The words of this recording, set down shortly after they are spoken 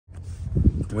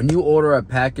when you order a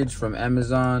package from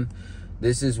Amazon,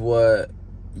 this is the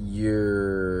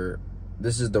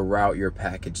route your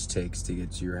package takes to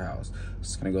get to your house.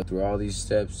 It's gonna go through all these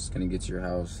steps. It's gonna get to your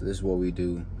house. This is what we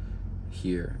do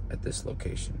here at this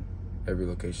location. Every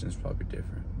location is probably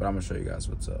different, but I'm gonna show you guys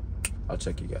what's up. I'll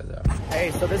check you guys out.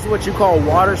 Hey, so this is what you call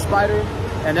water spider,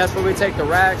 and that's where we take the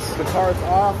racks, the carts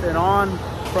off and on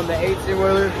from the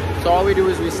 18-wheeler. So all we do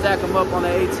is we stack them up on the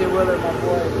 18-wheeler. My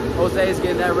boy Jose is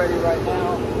getting that ready right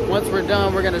now. Once we're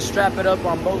done, we're gonna strap it up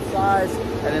on both sides,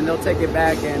 and then they'll take it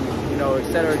back and, you know,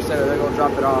 et cetera, et cetera. They're gonna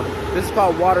drop it off. This is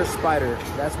called water spider.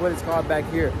 That's what it's called back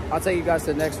here. I'll take you guys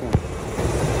to the next one.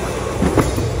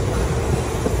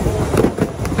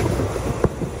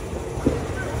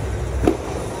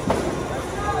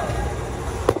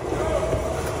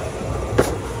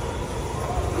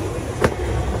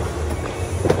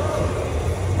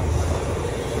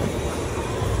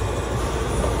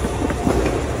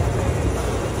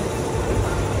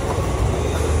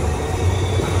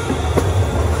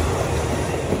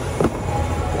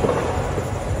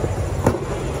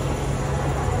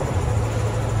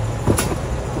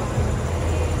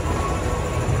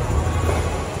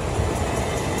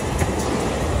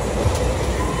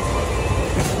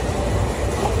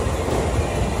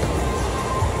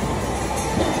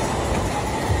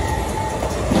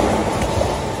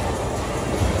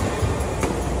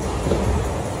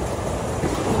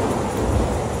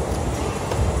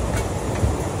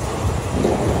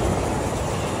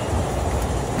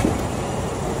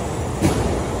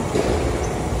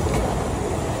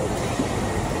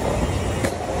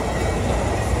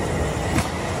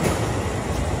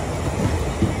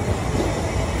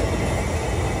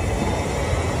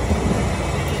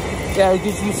 Yeah, as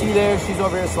you see there, she's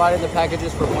over here sliding the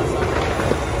packages from one side.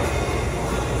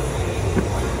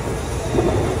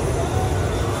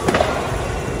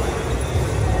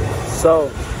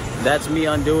 So that's me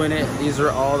undoing it. These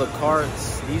are all the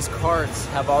carts. These carts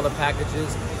have all the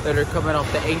packages that are coming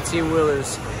off the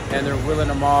 18-wheelers, and they're wheeling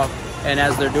them off. And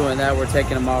as they're doing that, we're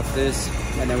taking them off this,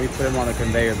 and then we put them on a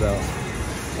conveyor belt.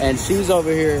 And she's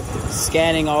over here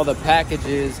scanning all the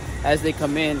packages as they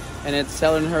come in, and it's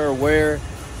telling her where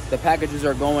the packages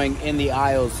are going in the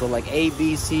aisles, so like A,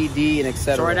 B, C, D, and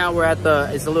etc. So right now we're at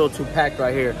it's a little too packed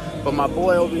right here, but my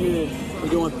boy over here, we're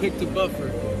doing pick to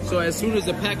buffer. So as soon as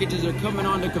the packages are coming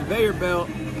on the conveyor belt,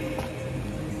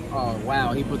 oh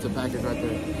wow, he puts a package right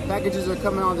there. Packages are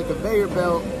coming on the conveyor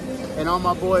belt, and all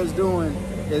my boy is doing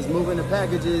is moving the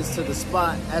packages to the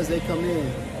spot as they come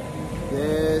in.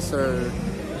 Yes, sir.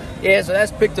 Yeah, so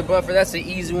that's pick to buffer. That's the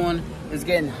easy one. It's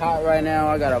getting hot right now.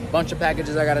 I got a bunch of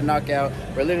packages I got to knock out.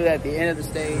 We're literally at the end of the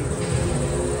stage.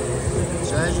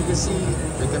 So as you can see,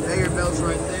 the conveyor belt's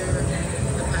right there.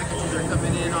 The packages are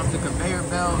coming in off the conveyor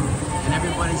belt, and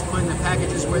everybody's putting the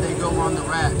packages where they go on the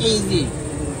rack. Easy.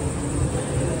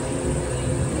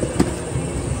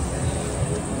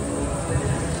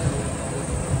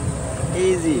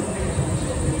 Easy.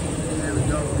 There we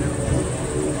go.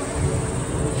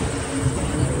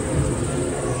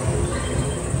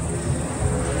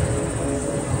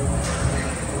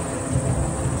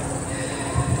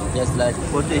 Just like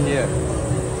put it here.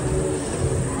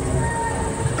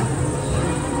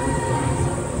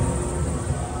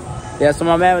 Yeah, so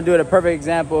my man would do it, a perfect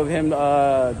example of him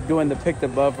doing the pick the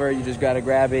buffer. You just gotta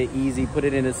grab it easy, put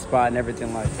it in its spot and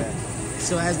everything like that.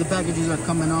 So as the packages are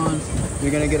coming on,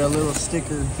 you're gonna get a little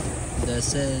sticker that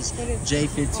says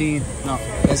J15. No,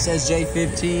 that says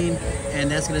J15, and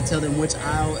that's gonna tell them which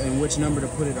aisle and which number to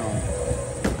put it on.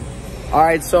 All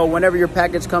right, so whenever your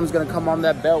package comes, it's gonna come on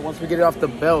that belt. Once we get it off the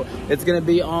belt, it's gonna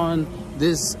be on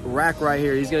this rack right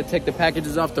here. He's gonna take the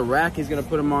packages off the rack. He's gonna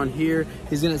put them on here.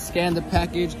 He's gonna scan the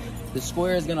package. The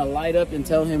square is gonna light up and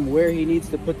tell him where he needs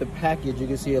to put the package. You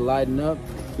can see it lighting up.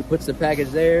 He puts the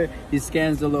package there. He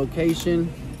scans the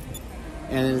location,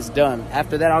 and it's done.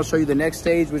 After that, I'll show you the next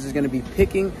stage, which is gonna be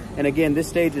picking. And again, this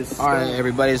stage is... All right,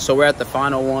 everybody, so we're at the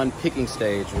final one, picking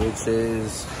stage, which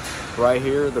is right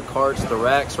here, the carts, the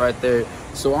racks right there.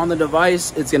 So on the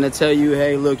device, it's gonna tell you,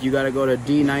 hey, look, you gotta go to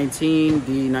D19,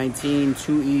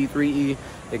 2E, 3E,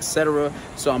 etc.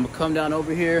 So I'm gonna come down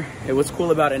over here, and what's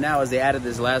cool about it now is they added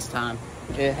this last time.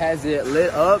 It has it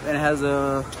lit up, and it has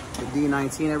the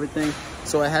D19 everything.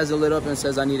 So it has it lit up and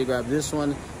says I need to grab this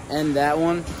one and that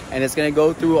one, and it's gonna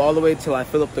go through all the way till I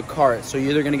fill up the cart. So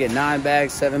you're either gonna get 9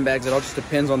 bags, 7 bags. It all just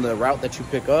depends on the route that you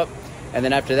pick up. And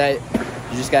then after that,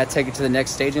 you just gotta take it to the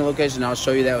next staging location. I'll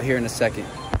show you that here in a second.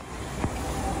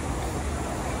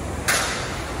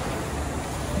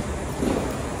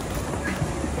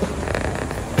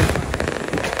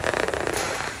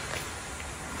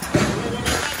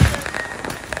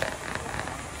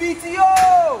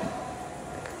 BTO!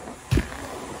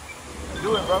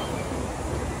 Do it, bro.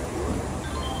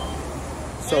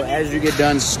 So as you get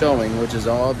done stowing, which is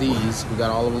all these, we got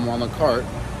all of them on the cart,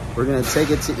 we're gonna take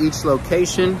it to each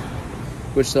location,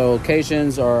 which the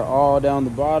locations are all down the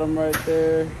bottom right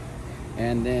there.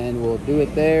 And then we'll do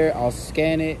it there, I'll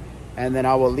scan it, and then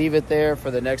I will leave it there for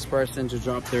the next person to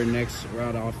drop their next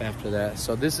route off after that.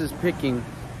 So this is picking,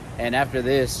 and after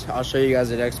this, I'll show you guys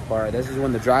the next part. This is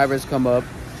when the drivers come up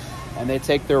and they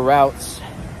take their routes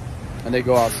and they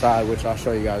go outside, which I'll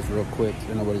show you guys real quick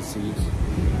so nobody sees.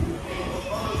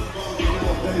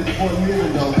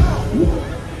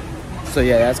 So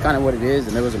yeah, that's kind of what it is.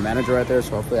 And there was a manager right there,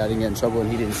 so hopefully I didn't get in trouble and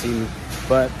he didn't see me.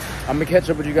 But I'm gonna catch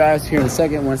up with you guys here in a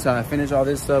second once I finish all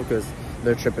this stuff, because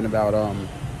they're tripping about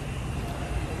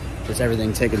just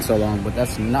everything taking so long, but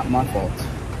that's not my fault.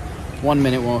 1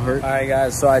 minute won't hurt. All right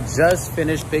guys, so I just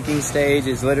finished picking stage.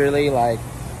 It's literally like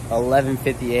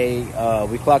 11:58.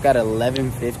 We clock out at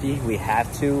 11:50. We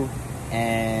have to,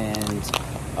 and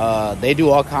they do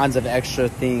all kinds of extra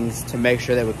things to make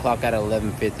sure that we clock out at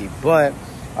 11:50. But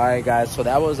all right guys, so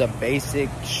that was a basic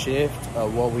shift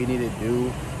of what we need to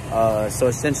do. So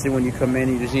essentially when you come in,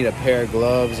 you just need a pair of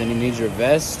gloves and you need your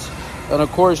vest, and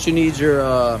of course you need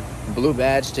your blue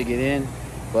badge to get in,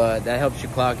 but that helps you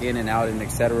clock in and out and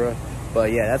etc.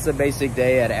 But yeah, that's a basic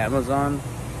day at Amazon.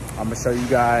 I'm gonna show you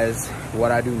guys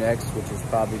what I do next, which is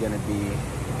probably gonna be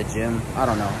the gym. I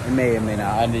don't know, it may or may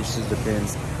not, it just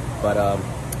depends. But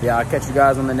yeah, I'll catch you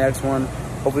guys on the next one.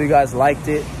 Hopefully you guys liked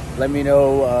it. Let me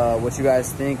know what you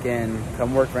guys think, and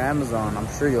come work for Amazon. I'm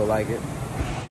sure you'll like it.